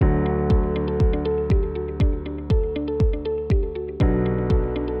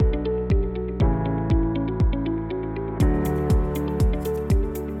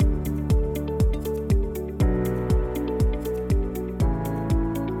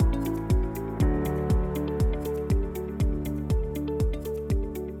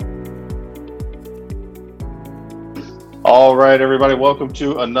All right, everybody, welcome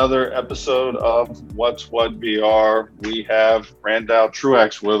to another episode of What's What VR. We have Randall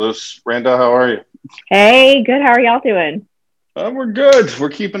Truax with us. Randall, how are you? Hey, good. How are y'all doing? We're good. We're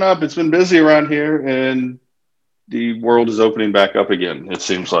keeping up. It's been busy around here, and the world is opening back up again, it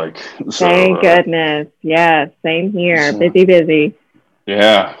seems like. So, Thank goodness. Yes, same here. so Busy, busy.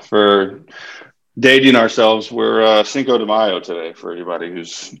 yeah, for dating ourselves, we're Cinco de Mayo today for anybody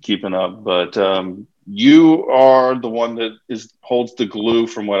who's keeping up. But you are the one that is holds the glue,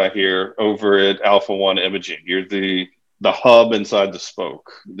 from what I hear, over at Alpha One Imaging. You're the hub inside the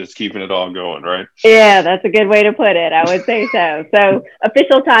spoke that's keeping it all going, right? Yeah, that's a good way to put it. I would say so. So,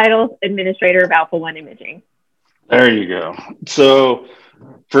 official title, Administrator of Alpha One Imaging. There you go. So,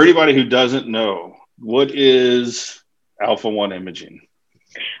 for anybody who doesn't know, what is Alpha One Imaging?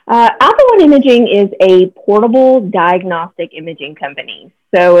 Alpha One Imaging is a portable diagnostic imaging company.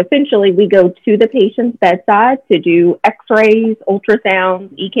 So, essentially, we go to the patient's bedside to do x rays,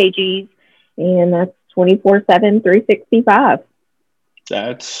 ultrasounds, EKGs, and that's 24/7, 365.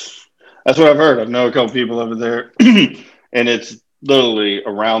 That's what I've heard. I know a couple people over there, and it's literally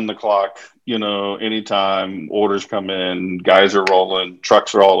around the clock. Anytime orders come in, guys are rolling,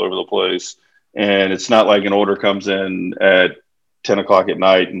 trucks are all over the place, and it's not like an order comes in at 10 o'clock at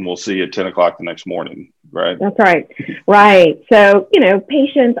night and we'll see at 10 o'clock the next morning, right? That's right. Right. So,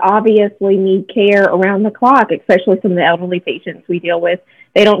 patients obviously need care around the clock, especially some of the elderly patients we deal with.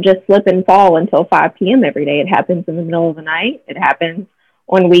 They don't just slip and fall until 5 p.m. every day. It happens in the middle of the night, it happens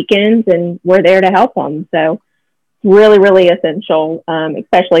on weekends, and we're there to help them. So, really, really essential,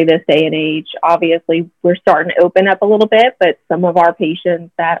 especially this day and age. Obviously, we're starting to open up a little bit, but some of our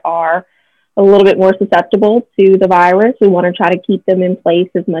patients that are a little bit more susceptible to the virus, we want to try to keep them in place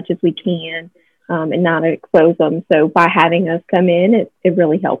as much as we can, and not expose them. So by having us come in, it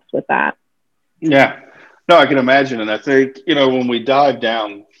really helps with that. Yeah. No, I can imagine. And I think, when we dive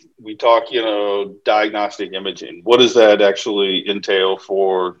down, we talk, diagnostic imaging. What does that actually entail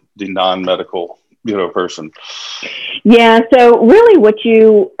for the non medical, person? Yeah, so really what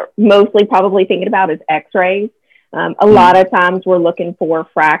you mostly probably thinking about is x-rays. A lot Mm. of times we're looking for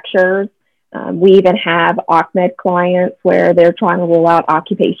fractures. We even have OCMED clients where they're trying to rule out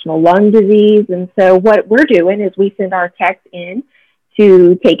occupational lung disease. And so what we're doing is we send our techs in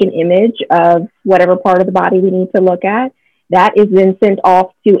to take an image of whatever part of the body we need to look at. That is then sent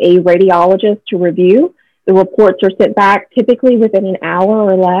off to a radiologist to review. The reports are sent back typically within an hour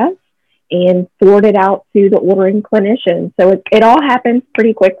or less and forwarded out to the ordering clinician. So it all happens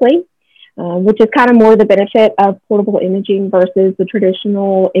pretty quickly, which is kind of more the benefit of portable imaging versus the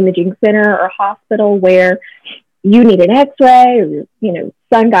traditional imaging center or hospital where you need an x-ray or your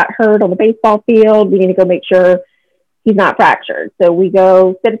son got hurt on the baseball field. We need to go make sure he's not fractured. So we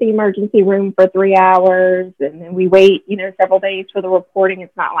go sit at the emergency room for 3 hours and then we wait, several days for the reporting.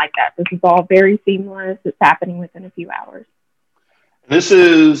 It's not like that. This is all very seamless. It's happening within a few hours. This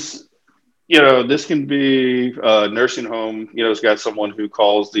is, this can be a nursing home, it's got someone who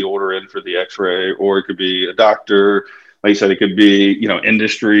calls the order in for the x ray, or it could be a doctor. Like you said, it could be,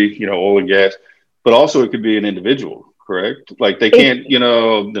 industry, oil and gas, but also it could be an individual, correct? Like they It,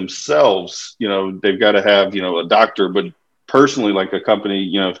 can't, themselves, they've got to have, a doctor, but personally, like a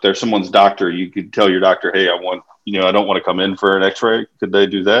company, if there's someone's doctor, you could tell your doctor, hey, I don't want to come in for an x ray. Could they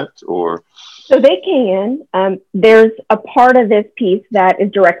do that? Or, So they can. There's a part of this piece that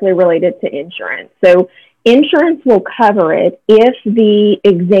is directly related to insurance. So insurance will cover it if the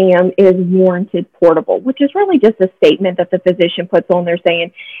exam is warranted portable, which is really just a statement that the physician puts on there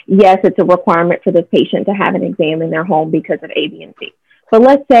saying, yes, it's a requirement for this patient to have an exam in their home because of A, B, and C. But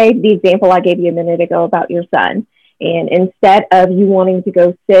let's say the example I gave you a minute ago about your son. And instead of you wanting to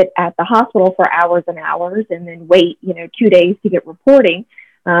go sit at the hospital for hours and hours and then wait, 2 days to get reporting,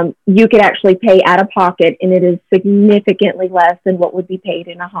 you could actually pay out of pocket, and it is significantly less than what would be paid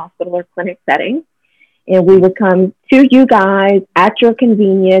in a hospital or clinic setting. And we would come to you guys at your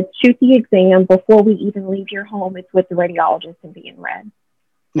convenience, shoot the exam before we even leave your home. It's with the radiologist and being read.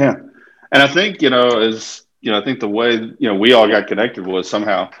 yeah. And I think, I think the way, we all got connected was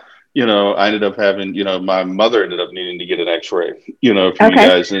somehow, I ended up having, my mother ended up needing to get an x-ray, for you Okay.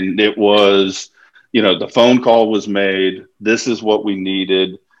 guys. And it was, the phone call was made. This is what we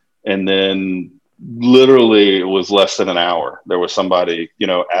needed. And then literally it was less than an hour. There was somebody,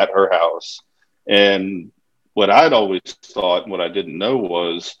 at her house. And what I'd always thought, what I didn't know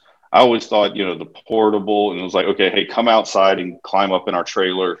was, I always thought, the portable, and it was like, okay, hey, come outside and climb up in our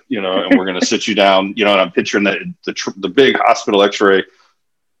trailer, and we're going to sit you down, and I'm picturing the big hospital x-ray,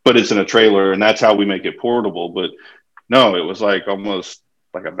 but it's in a trailer, and that's how we make it portable. But no, it was like almost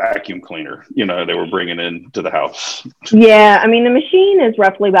like a vacuum cleaner, you know, they were bringing into the house. Yeah, I mean, the machine is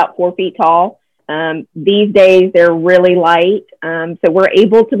roughly about 4 feet tall. These days, they're really light, so we're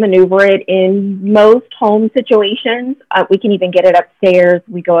able to maneuver it in most home situations. We can even get it upstairs.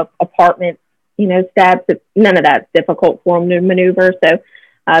 We go up apartment, steps. None of that's difficult for them to maneuver. So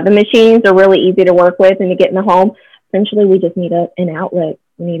the machines are really easy to work with and to get in the home. Essentially, we just need an outlet.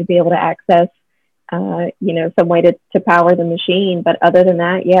 We need to be able to access, some way to power the machine. But other than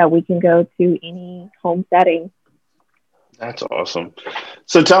that, yeah, we can go to any home setting. That's awesome.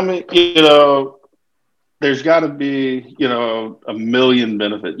 So tell me, there's got to be, a million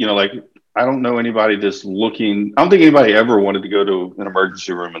benefit, like I don't know anybody that's looking, I don't think anybody ever wanted to go to an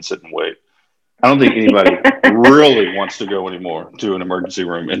emergency room and sit and wait. I don't think anybody really wants to go anymore to an emergency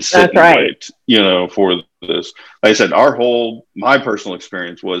room and sit That's and right. wait, for this. Like I said, my personal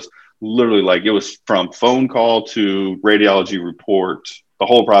experience was literally like it was from phone call to radiology report. The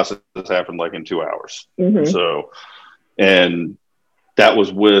whole process happened like in 2 hours. Mm-hmm. So, and that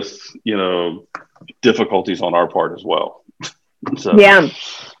was with, difficulties on our part as well. So, Yeah.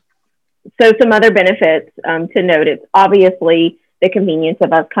 So some other benefits to note is obviously the convenience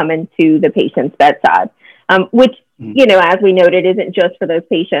of us coming to the patient's bedside, which, as we noted, isn't just for those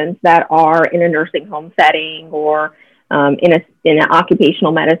patients that are in a nursing home setting or in an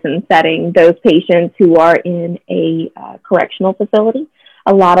occupational medicine setting. Those patients who are in a correctional facility,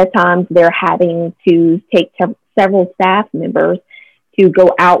 a lot of times they're having to take several staff members to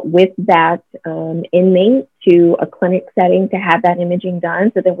go out with that inmate to a clinic setting to have that imaging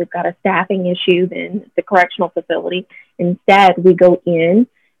done. So then we've got a staffing issue in the correctional facility. Instead, we go in,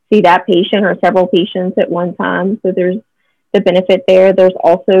 see that patient or several patients at one time. So there's the benefit there. There's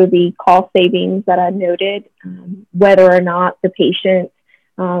also the cost savings that I noted, whether or not the patient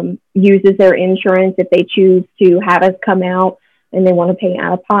uses their insurance, if they choose to have us come out and they want to pay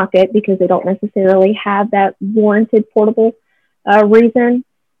out of pocket because they don't necessarily have that warranted portable reason,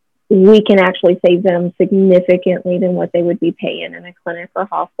 we can actually save them significantly than what they would be paying in a clinic or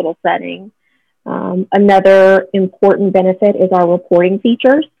hospital setting. Another important benefit is our reporting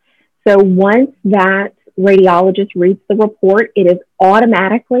features. So once that radiologist reads the report, it is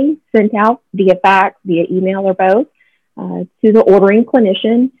automatically sent out via fax, via email, or both to the ordering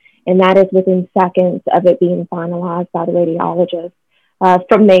clinician, and that is within seconds of it being finalized by the radiologist.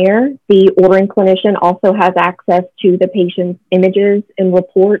 From there, the ordering clinician also has access to the patient's images and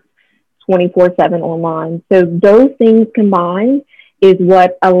reports 24/7 online. So those things combined is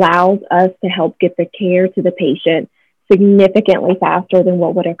what allows us to help get the care to the patient significantly faster than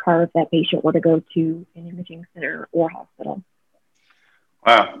what would occur if that patient were to go to an imaging center or hospital.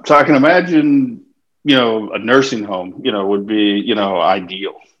 Wow. So I can imagine, a nursing home, would be,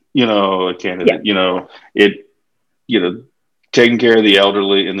 ideal, a candidate, it, taking care of the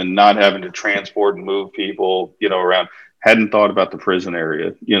elderly and then not having to transport and move people, around. Hadn't thought about the prison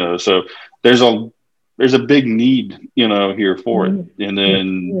area, so there's a big need, here for it. And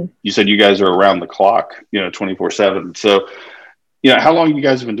then you said you guys are around the clock, 24/7. So, how long you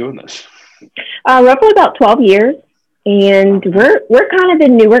guys have been doing this? Roughly about 12 years. And we're kind of the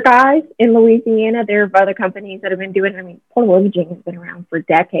newer guys in Louisiana. There are other companies that have been doing it. I mean, portable imaging has been around for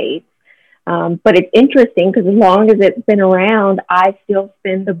decades. But it's interesting because as long as it's been around, I still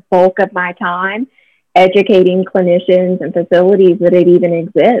spend the bulk of my time educating clinicians and facilities that it even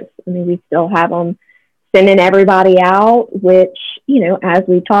exists. I mean, we still have them sending everybody out, which, as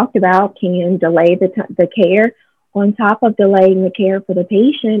we talked about, can delay the care. On top of delaying the care for the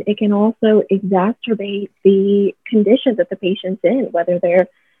patient, it can also exacerbate the condition that the patient's in, whether they're,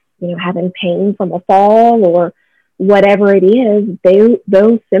 having pain from a fall or whatever it is.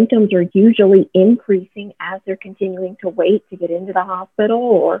 Those symptoms are usually increasing as they're continuing to wait to get into the hospital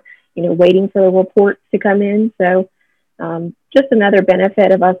or, waiting for the reports to come in. So just another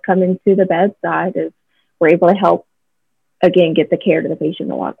benefit of us coming to the bedside is we're able to help, again, get the care to the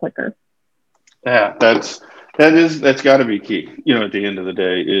patient a lot quicker. Yeah, that's got to be key. At the end of the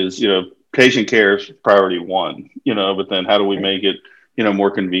day is, patient care is priority one, but then how do we make it,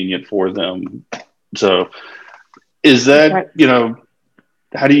 more convenient for them? So is that,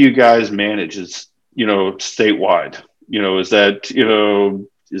 how do you guys manage? Is, statewide, is that,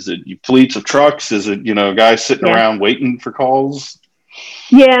 is it fleets of trucks? Is it, guys sitting around waiting for calls?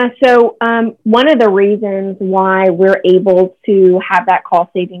 Yeah. So one of the reasons why we're able to have that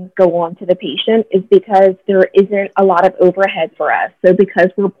cost savings go on to the patient is because there isn't a lot of overhead for us. So because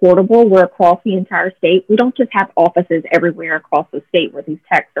we're portable, we're across the entire state. We don't just have offices everywhere across the state where these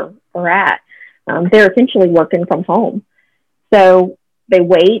techs are at. They're essentially working from home. So they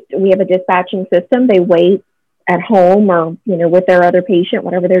wait. We have a dispatching system. They wait at home or, with their other patient,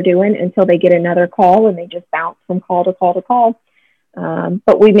 whatever they're doing, until they get another call, and they just bounce from call to call to call.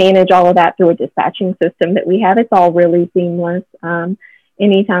 But we manage all of that through a dispatching system that we have. It's all really seamless.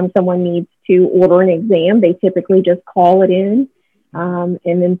 Anytime someone needs to order an exam, they typically just call it in. And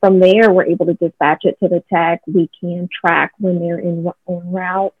then from there, we're able to dispatch it to the tech. We can track when they're en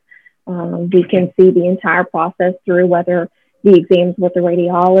route. We can see the entire process through, whether the exam's with the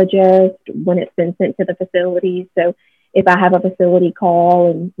radiologist, when it's been sent to the facility. So if I have a facility call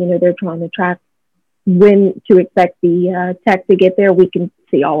and, they're trying to track when to expect the tech to get there, we can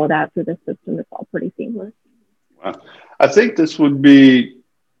see all of that through the system. It's all pretty seamless. I think this would be,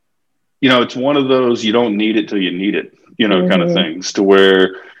 it's one of those, you don't need it till you need it, kind of things, to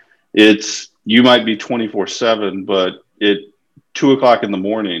where you might be 24/7, but at 2:00 in the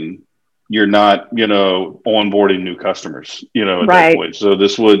morning, you're not, onboarding new customers, at that point. So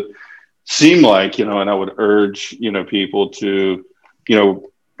this would seem like, and I would urge, people to,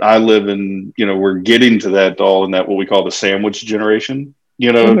 I live in, we're getting to that all in that, what we call the sandwich generation,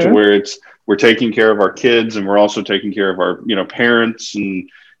 to where we're taking care of our kids, and we're also taking care of our, parents, and,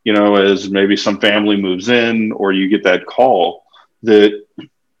 as maybe some family moves in, or you get that call that,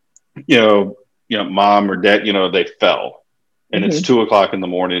 mom or dad, they fell, and it's 2:00 in the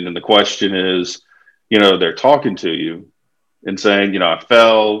morning. And the question is, they're talking to you and saying, I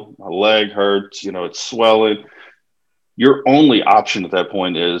fell, my leg hurts, it's swelling. Your only option at that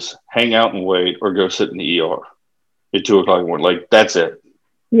point is hang out and wait, or go sit in the ER at 2:00 in the morning. Like, that's it.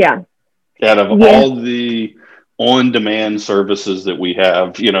 Yeah. Out of all the on-demand services that we have,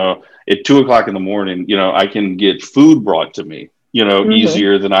 at 2:00 in the morning, I can get food brought to me,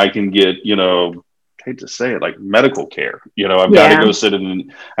 easier than I can get, I hate to say it, like medical care. I've got to go sit in,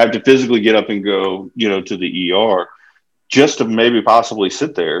 and I have to physically get up and go, to the ER, just to maybe possibly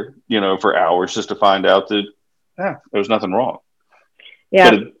sit there, for hours, just to find out that there's nothing wrong. Yeah.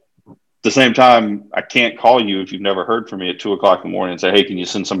 But at the same time, I can't call you if you've never heard from me at 2:00 in the morning and say, hey, can you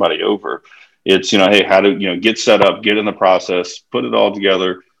send somebody over? It's, hey, how to, get set up, get in the process, put it all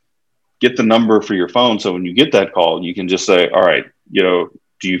together, get the number for your phone. So when you get that call, you can just say, all right, do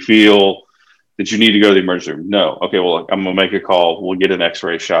you feel that you need to go to the emergency room? No. Okay, well, I'm going to make a call. We'll get an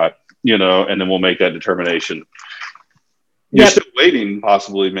x-ray shot, and then we'll make that determination. You're still waiting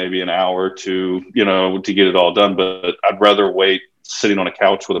possibly maybe an hour to get it all done, but I'd rather wait sitting on a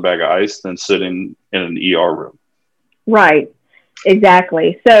couch with a bag of ice than sitting in an ER room. Right.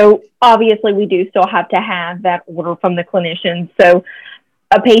 Exactly. So obviously we do still have to have that order from the clinician. So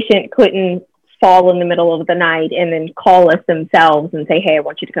a patient couldn't fall in the middle of the night and then call us themselves and say, hey, I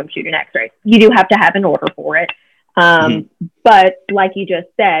want you to come shoot an x-ray. You do have to have an order for it. But like you just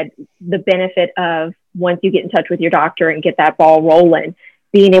said, the benefit of, once you get in touch with your doctor and get that ball rolling,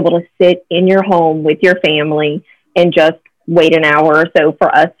 being able to sit in your home with your family and just wait an hour or so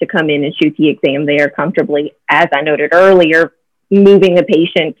for us to come in and shoot the exam there comfortably. As I noted earlier, moving the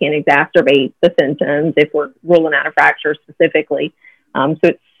patient can exacerbate the symptoms if we're ruling out a fracture specifically. So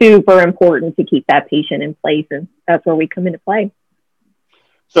it's super important to keep that patient in place, and that's where we come into play.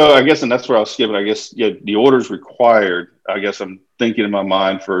 So I guess, and that's where I was skipping, I guess, the order's required. I guess I'm thinking in my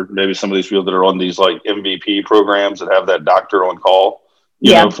mind for maybe some of these people that are on these like MVP programs that have that doctor on call,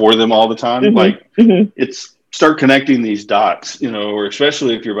 you know, for them all the time. It's start connecting these dots, or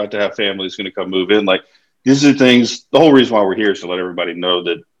especially if you're about to have families going to come move in, like these are things, the whole reason why we're here is to let everybody know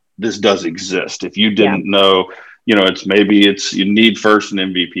that this does exist. If you didn't know, it's you need first an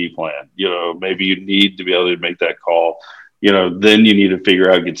MVP plan, maybe you need to be able to make that call. Then you need to figure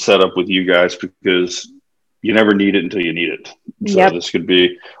out, get set up with you guys, because you never need it until you need it. So this could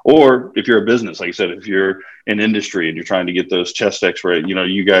be, or if you're a business, like I said, if you're in industry and you're trying to get those chest x-ray,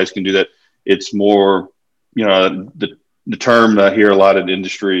 you guys can do that. It's more, the term I hear a lot in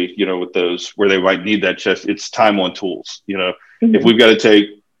industry, with those where they might need that chest, it's time on tools. If we've got to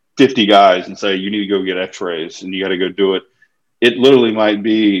take 50 guys and say, you need to go get x-rays and you got to go do it, it literally might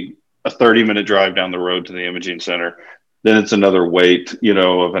be a 30-minute drive down the road to the imaging center. Then it's another wait,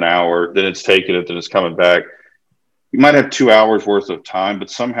 of an hour. Then it's taking it, then it's coming back. You might have 2 hours worth of time, but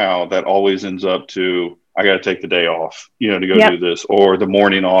somehow that always ends up to, I got to take the day off, to go do this, or the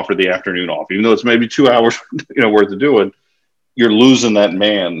morning off, or the afternoon off. Even though it's maybe 2 hours, worth of doing, you're losing that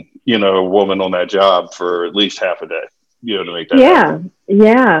man, woman on that job for at least half a day, to make that happen.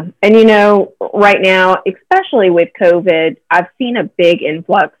 Yeah. And, right now, especially with COVID, I've seen a big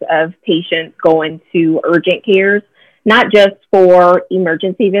influx of patients going to urgent cares. Not just for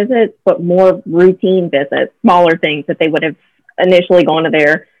emergency visits, but more routine visits, smaller things that they would have initially gone to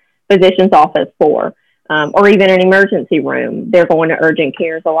their physician's office for. or even an emergency room. They're going to urgent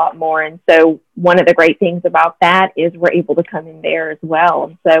cares a lot more. And so one of the great things about that is we're able to come in there as well.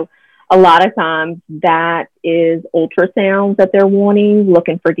 And so a lot of times that is ultrasounds that they're wanting,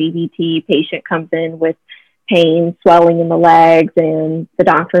 looking for DVT. Patient comes in with pain, swelling in the legs, and the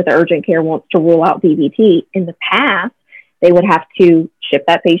doctor at the urgent care wants to rule out DVT. In the past, they would have to ship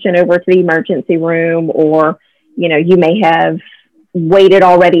that patient over to the emergency room, or, you know, you may have waited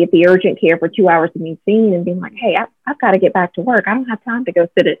already at the urgent care for 2 hours to be seen and being like, hey, I've got to get back to work. I don't have time to go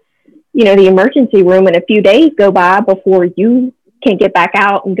sit at, you know, the emergency room, and a few days go by before you can get back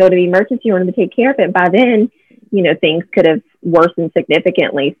out and go to the emergency room to take care of it. By then, you know, things could have worsened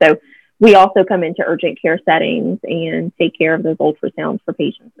significantly. So we also come into urgent care settings and take care of those ultrasounds for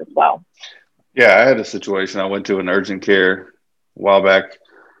patients as well. Yeah, I had a situation. I went to an urgent care a while back,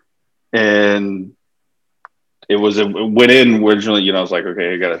 and it went in originally, you know, I was like,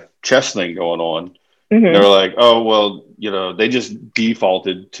 okay, I got a chest thing going on. Mm-hmm. They were like, oh, well, you know, they just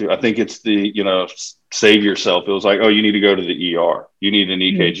defaulted to, I think it's the, you know, save yourself. It was like, oh, you need to go to the ER. You need an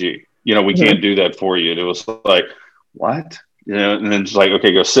EKG. Mm-hmm. You know, we mm-hmm. can't do that for you. And it was like, what? You know, and then it's like,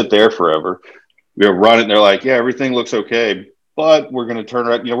 okay, go sit there forever. We were running. They're like, yeah, everything looks okay, but we're going to turn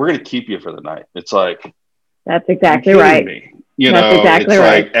around. You know, we're going to keep you for the night. It's like, that's exactly right. Me? You know, exactly it's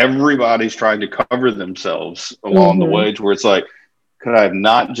right. Like everybody's trying to cover themselves along mm-hmm. the way to where it's like, could I have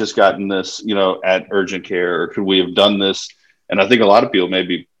not just gotten this, you know, at urgent care, or could we have done this? And I think a lot of people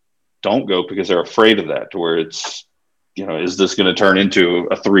maybe don't go because they're afraid of that, to where it's, you know, is this going to turn into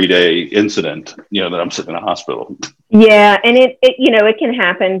a 3-day incident, you know, that I'm sitting in a hospital? Yeah. And it, you know, it can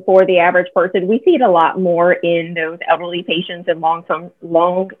happen for the average person. We see it a lot more in those elderly patients in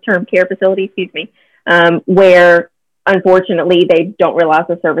long-term care facilities, where unfortunately they don't realize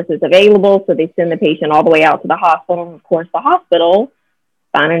the service is available. So they send the patient all the way out to the hospital. And of course, the hospital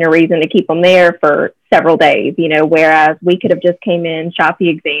finding a reason to keep them there for several days, you know, whereas we could have just came in, shot the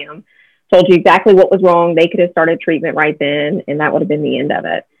exam, told you exactly what was wrong. They could have started treatment right then, and that would have been the end of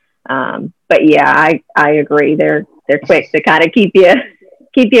it. But yeah, I agree. They're quick to kind of keep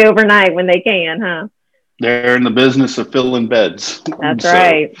you overnight when they can, huh? They're in the business of filling beds. That's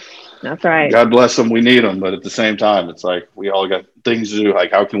right. That's right. God bless them. We need them. But at the same time, it's like we all got things to do.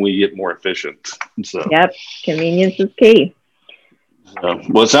 Like, how can we get more efficient? So, yep. Convenience is key. So,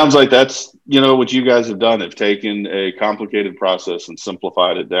 well, it sounds like that's, you know, what you guys have done. Have taken a complicated process and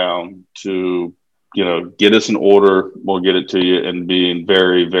simplified it down to, you know, get us an order, we'll get it to you, and being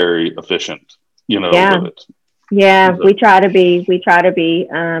very, very efficient, you know, with it. Yeah, so we try to be.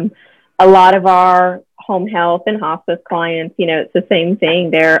 A lot of our home health and hospice clients, you know, it's the same thing.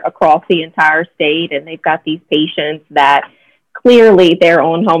 They're across the entire state, and they've got these patients that clearly they're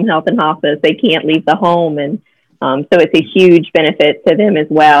on home health and hospice. They can't leave the home, and so it's a huge benefit to them as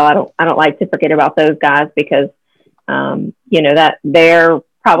well. I don't like to forget about those guys because, you know, that they're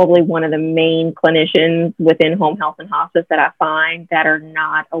probably one of the main clinicians within home health and hospice that I find that are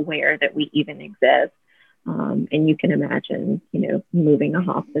not aware that we even exist. And you can imagine, you know, moving a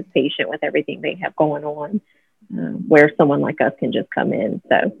hospice patient with everything they have going on, where someone like us can just come in.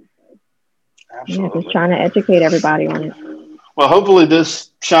 So, yeah, just trying to educate everybody on it. Well, hopefully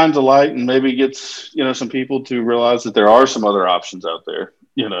this shines a light and maybe gets, you know, some people to realize that there are some other options out there,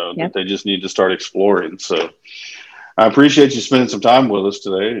 you know, that they just need to start exploring. So I appreciate you spending some time with us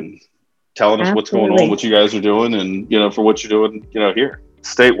today and telling us what's going on, what you guys are doing, and, you know, for what you're doing, you know, here.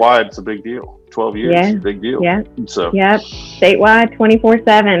 Statewide, it's a big deal. 12 years, it's a big deal. Yeah. So, yep. Statewide,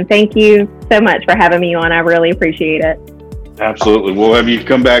 24/7. Thank you so much for having me on. I really appreciate it. Absolutely. We'll have you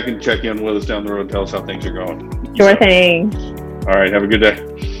come back and check in with us down the road and tell us how things are going. Sure thing. All right. Have a good day.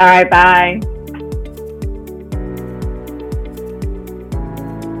 All right. Bye.